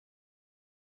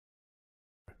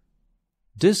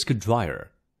Disk dryer,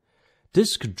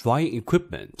 disk drying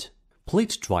equipment,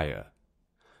 plate dryer.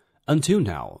 Until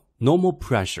now, normal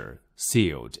pressure,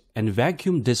 sealed, and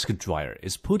vacuum disk dryer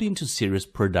is put into serious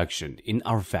production in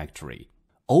our factory.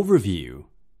 Overview.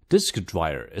 Disk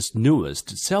dryer is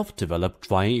newest self-developed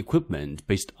drying equipment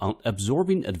based on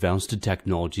absorbing advanced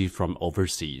technology from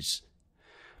overseas.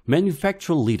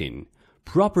 Manufacturer leading,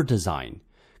 proper design,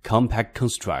 compact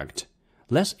construct,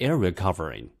 less area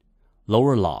covering,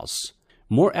 lower loss,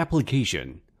 more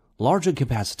application, larger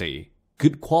capacity,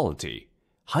 good quality,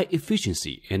 high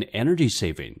efficiency and energy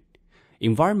saving,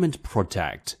 environment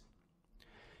protect.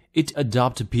 It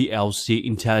adopts PLC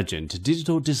intelligent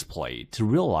digital display to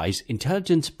realize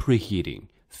intelligent preheating,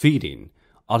 feeding,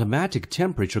 automatic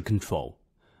temperature control,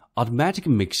 automatic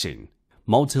mixing,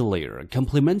 multi-layer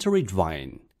complementary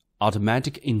drying,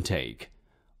 automatic intake,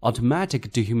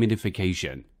 automatic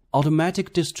dehumidification,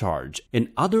 automatic discharge, and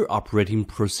other operating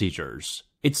procedures.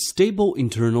 Its stable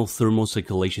internal thermal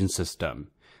circulation system,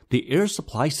 the air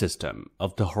supply system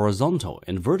of the horizontal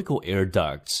and vertical air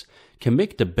ducts, can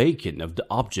make the baking of the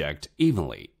object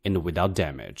evenly and without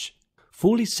damage,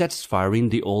 fully satisfying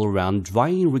the all-around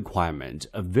drying requirement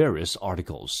of various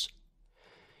articles.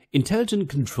 Intelligent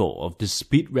control of the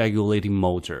speed-regulating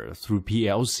motor through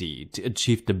PLC to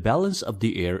achieve the balance of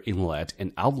the air inlet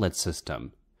and outlet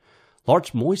system,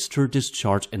 large moisture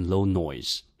discharge and low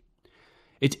noise.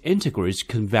 It integrates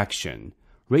convection,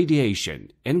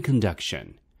 radiation, and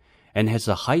conduction, and has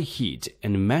a high heat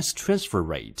and mass transfer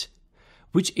rate,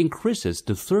 which increases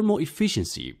the thermal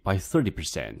efficiency by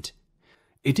 30%.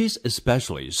 It is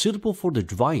especially suitable for the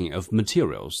drying of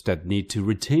materials that need to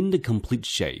retain the complete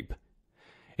shape.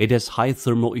 It has high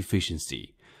thermal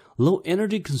efficiency, low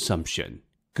energy consumption,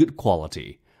 good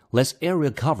quality, less area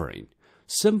covering,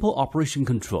 simple operation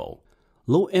control,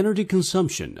 low energy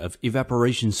consumption of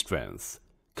evaporation strength,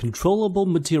 controllable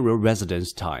material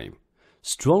residence time,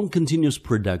 strong continuous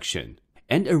production,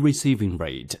 and a receiving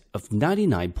rate of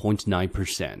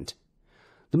 99.9%.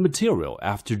 The material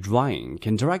after drying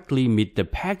can directly meet the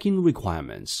packing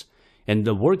requirements, and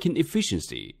the working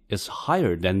efficiency is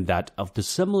higher than that of the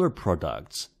similar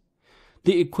products.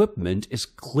 The equipment is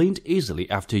cleaned easily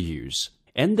after use,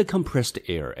 and the compressed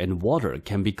air and water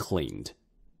can be cleaned.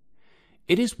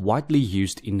 It is widely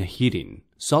used in heating,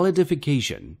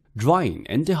 solidification, drying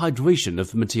and dehydration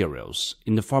of materials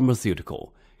in the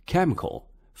pharmaceutical, chemical,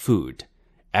 food,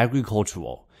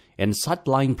 agricultural, and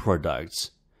sideline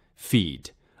products,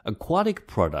 feed, aquatic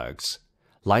products,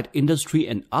 light industry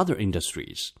and other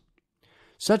industries,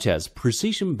 such as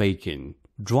precision baking,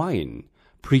 drying,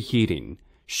 preheating,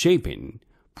 shaping,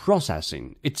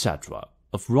 processing, etc.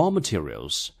 of raw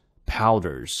materials,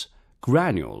 powders,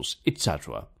 granules,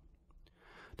 etc.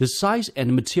 The size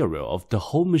and material of the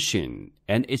whole machine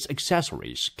and its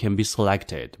accessories can be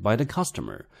selected by the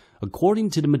customer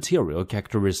according to the material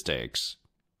characteristics.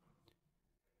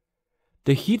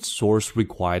 The heat source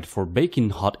required for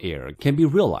baking hot air can be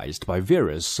realized by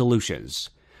various solutions,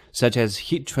 such as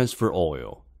heat transfer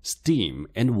oil, steam,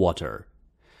 and water.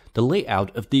 The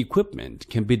layout of the equipment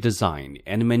can be designed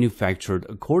and manufactured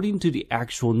according to the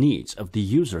actual needs of the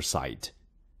user site.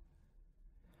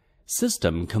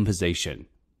 System composition.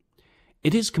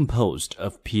 It is composed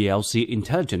of PLC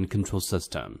intelligent control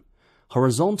system,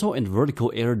 horizontal and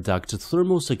vertical air duct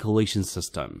thermal circulation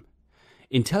system,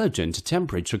 intelligent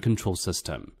temperature control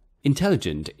system,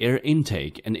 intelligent air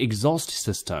intake and exhaust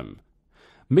system,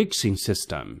 mixing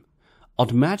system,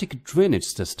 automatic drainage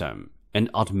system, and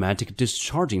automatic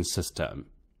discharging system.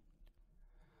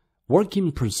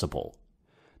 Working principle.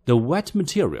 The wet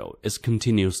material is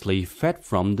continuously fed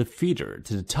from the feeder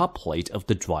to the top plate of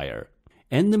the dryer,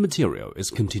 and the material is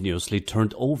continuously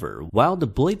turned over while the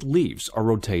blade leaves are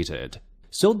rotated,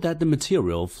 so that the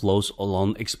material flows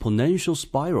along exponential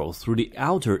spiral through the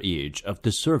outer edge of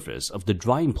the surface of the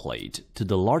drying plate to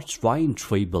the large drying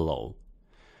tray below.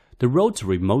 The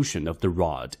rotary motion of the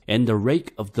rod and the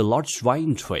rake of the large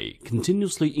drying tray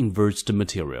continuously inverts the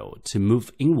material to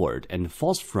move inward and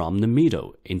falls from the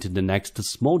middle into the next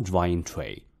small drying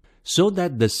tray, so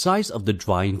that the size of the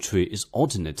drying tray is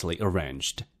alternately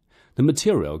arranged. The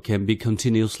material can be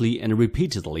continuously and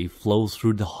repeatedly flow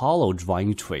through the hollow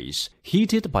drying trays,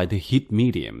 heated by the heat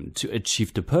medium to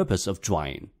achieve the purpose of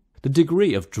drying. The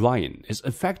degree of drying is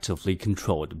effectively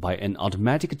controlled by an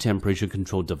automatic temperature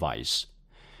control device,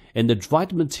 and the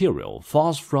dried material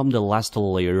falls from the last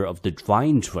layer of the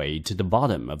drying tray to the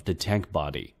bottom of the tank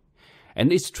body,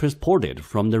 and is transported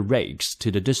from the rakes to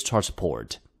the discharge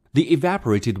port. The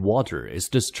evaporated water is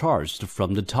discharged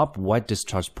from the top wet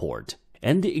discharge port,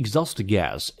 and the exhaust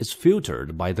gas is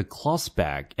filtered by the cloth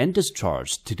bag and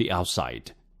discharged to the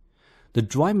outside. The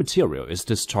dry material is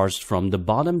discharged from the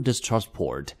bottom discharge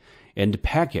port and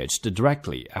packaged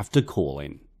directly after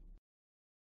cooling.